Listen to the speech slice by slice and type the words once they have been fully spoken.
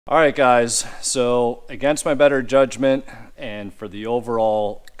All right, guys, so against my better judgment and for the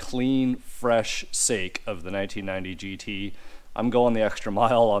overall clean, fresh sake of the 1990 GT, I'm going the extra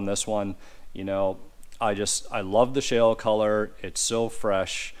mile on this one. You know, I love the shale color. It's so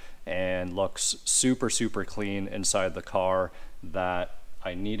fresh and looks super, super clean inside the car that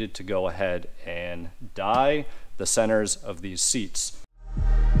I needed to go ahead and dye the centers of these seats.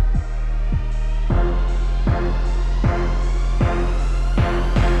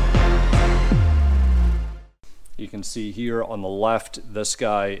 You can see here on the left, this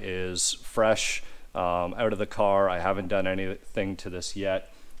guy is fresh out of the car. I haven't done anything to this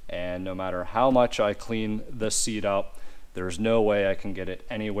yet. And no matter how much I clean this seat up, there's no way I can get it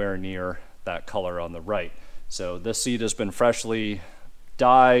anywhere near that color on the right. So this seat has been freshly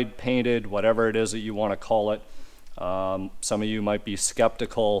dyed, painted, whatever it is that you want to call it. Some of you might be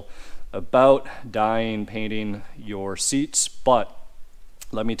skeptical about dyeing, painting your seats, but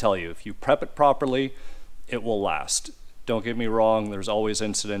let me tell you, if you prep it properly, it will last. Don't get me wrong, there's always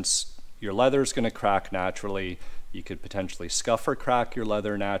incidents. Your leather's going to crack naturally. You could potentially scuff or crack your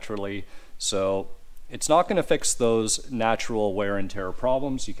leather naturally. So it's not going to fix those natural wear and tear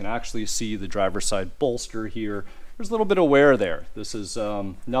problems. You can actually see the driver's side bolster here. There's a little bit of wear there. This is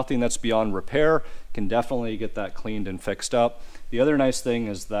nothing that's beyond repair. Can definitely get that cleaned and fixed up. The other nice thing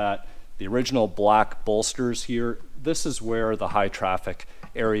is that the original black bolsters here, this is where the high traffic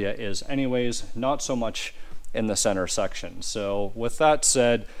area is anyways, not so much in the center section. So with that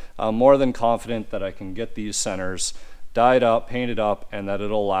said, I'm more than confident that I can get these centers dyed up, painted up, and that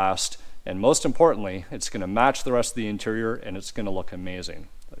it'll last. And most importantly, it's going to match the rest of the interior and it's going to look amazing.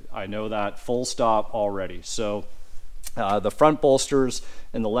 I know that full stop already. So the front bolsters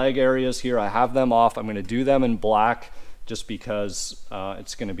in the leg areas here, I have them off. I'm going to do them in black just because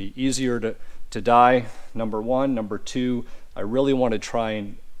it's going to be easier to dye, number one. Number two, I really want to try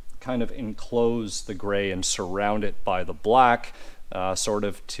and kind of enclose the gray and surround it by the black, sort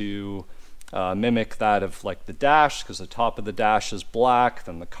of to mimic that of like the dash, because the top of the dash is black,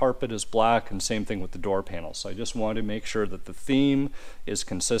 then the carpet is black, and same thing with the door panels. So I just want to make sure that the theme is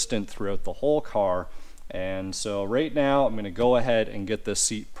consistent throughout the whole car. And so right now I'm going to go ahead and get this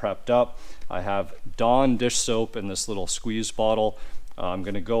seat prepped up. I have Dawn dish soap in this little squeeze bottle. I'm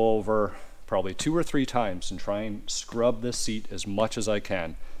going to go over probably 2 or 3 times and try and scrub this seat as much as I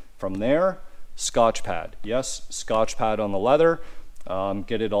can. From there, Scotch pad. Yes, Scotch pad on the leather.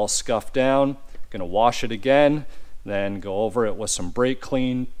 Get it all scuffed down. Gonna wash it again, then go over it with some brake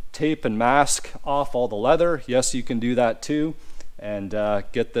clean, tape and mask off all the leather. Yes, you can do that too. And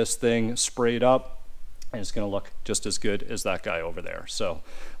get this thing sprayed up, and it's gonna look just as good as that guy over there. So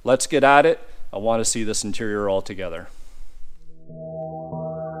let's get at it. I wanna see this interior all together.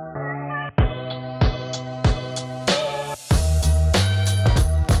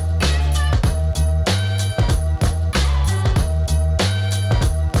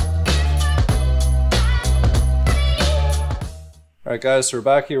 All right, guys, so we're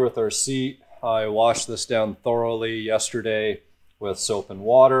back here with our seat. I washed this down thoroughly yesterday with soap and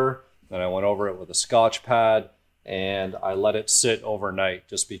water. Then I went over it with a Scotch pad and I let it sit overnight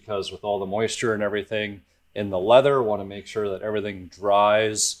just because with all the moisture and everything in the leather, I want to make sure that everything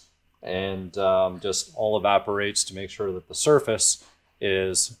dries and just all evaporates to make sure that the surface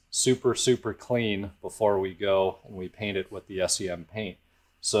is super, super clean before we go and we paint it with the SEM paint.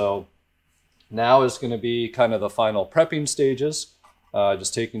 So now is going to be kind of the final prepping stages.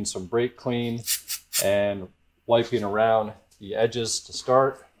 Just taking some brake clean and wiping around the edges to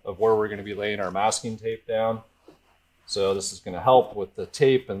start of where we're going to be laying our masking tape down. So this is going to help with the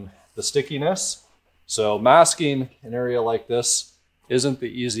tape and the stickiness. So masking an area like this isn't the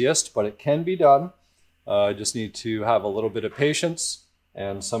easiest, but it can be done. Just need to have a little bit of patience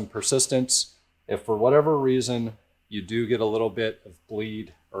and some persistence. If for whatever reason you do get a little bit of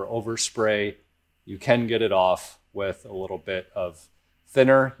bleed or overspray, you can get it off with a little bit of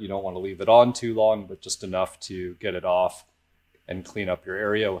thinner. You don't want to leave it on too long, but just enough to get it off and clean up your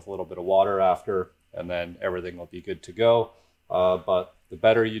area with a little bit of water after, and then everything will be good to go. But the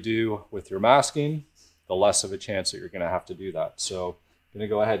better you do with your masking, the less of a chance that you're going to have to do that. So I'm going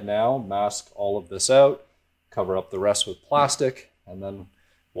to go ahead now, mask all of this out, cover up the rest with plastic, and then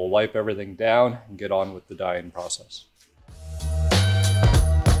we'll wipe everything down and get on with the dyeing process.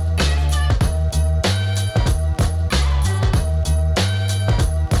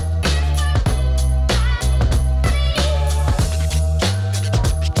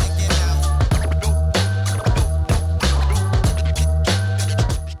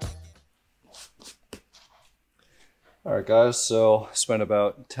 All right, guys, so spent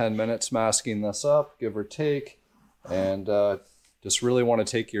about 10 minutes masking this up, give or take, and just really want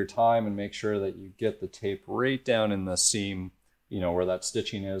to take your time and make sure that you get the tape right down in the seam, you know, where that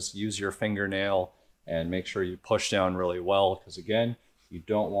stitching is. Use your fingernail and make sure you push down really well, because again, you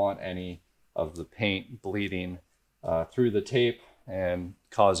don't want any of the paint bleeding through the tape and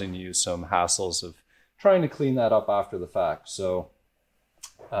causing you some hassles of trying to clean that up after the fact. So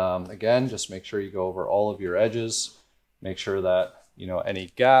again, just make sure you go over all of your edges, make sure that, you know,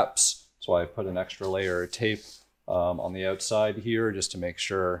 any gaps. That's why I put an extra layer of tape on the outside here, just to make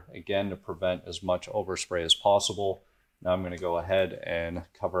sure, again, to prevent as much overspray as possible. Now I'm going to go ahead and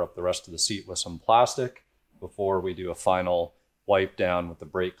cover up the rest of the seat with some plastic before we do a final wipe down with the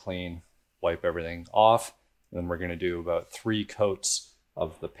brake clean, wipe everything off. And then we're going to do about 3 coats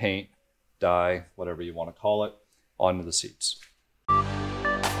of the paint, dye, whatever you want to call it, onto the seats.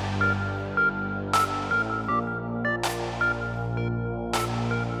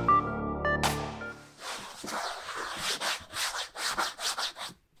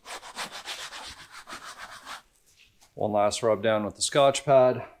 One last rub down with the Scotch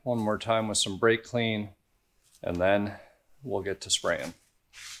pad, one more time with some brake clean, and then we'll get to spraying.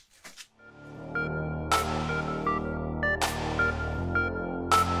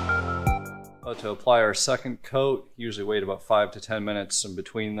 To apply our second coat, usually wait about 5 to 10 minutes in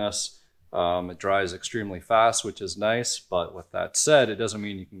between this. It dries extremely fast, which is nice, but with that said, it doesn't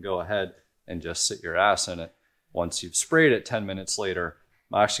mean you can go ahead and just sit your ass in it. Once you've sprayed it 10 minutes later,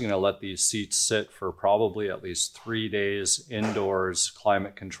 I'm actually going to let these seats sit for probably at least 3 days indoors,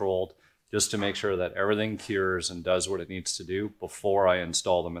 climate controlled, just to make sure that everything cures and does what it needs to do before I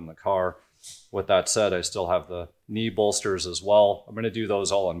install them in the car. With that said, I still have the knee bolsters as well. I'm going to do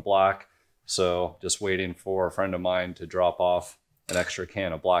those all in black. So just waiting for a friend of mine to drop off an extra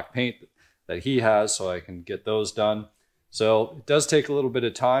can of black paint that he has so I can get those done. So it does take a little bit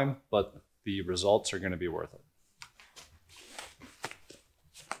of time, but the results are going to be worth it.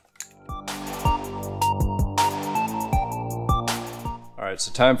 All right,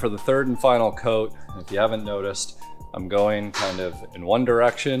 so time for the third and final coat. If you haven't noticed, I'm going kind of in one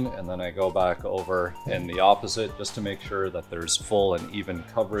direction and then I go back over in the opposite, just to make sure that there's full and even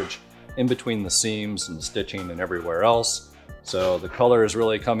coverage in between the seams and the stitching and everywhere else. So the color is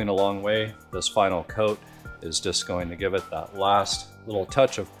really coming a long way. This final coat is just going to give it that last little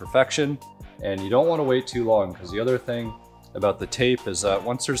touch of perfection. And you don't want to wait too long, because the other thing about the tape is that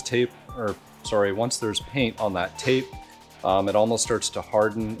once there's paint on that tape, it almost starts to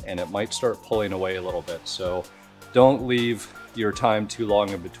harden and it might start pulling away a little bit. So don't leave your time too long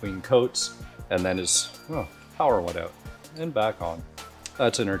in between coats. And then power went out and back on.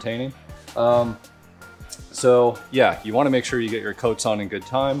 That's entertaining. So yeah, you want to make sure you get your coats on in good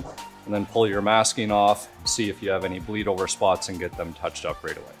time, and then pull your masking off, see if you have any bleed over spots and get them touched up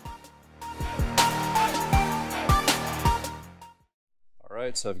right away. All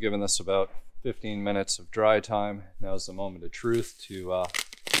right, so I've given this about 15 minutes of dry time. Now's the moment of truth to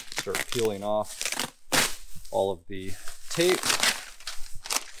start peeling off all of the tape.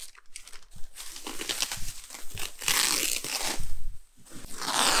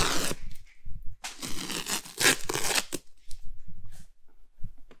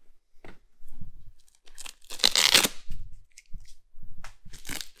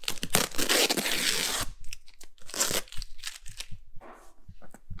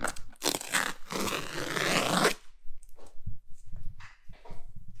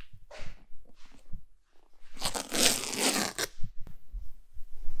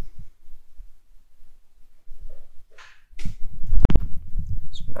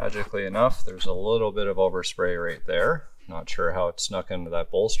 Magically enough, there's a little bit of overspray right there. Not sure how it snuck into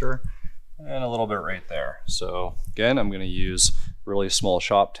that bolster, and a little bit right there. So again, I'm going to use a really small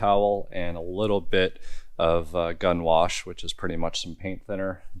shop towel and a little bit of gun wash, which is pretty much some paint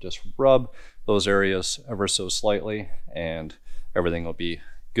thinner. Just rub those areas ever so slightly and everything will be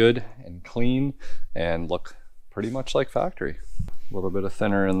good and clean and look pretty much like factory. A little bit of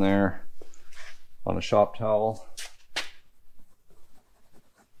thinner in there on a shop towel.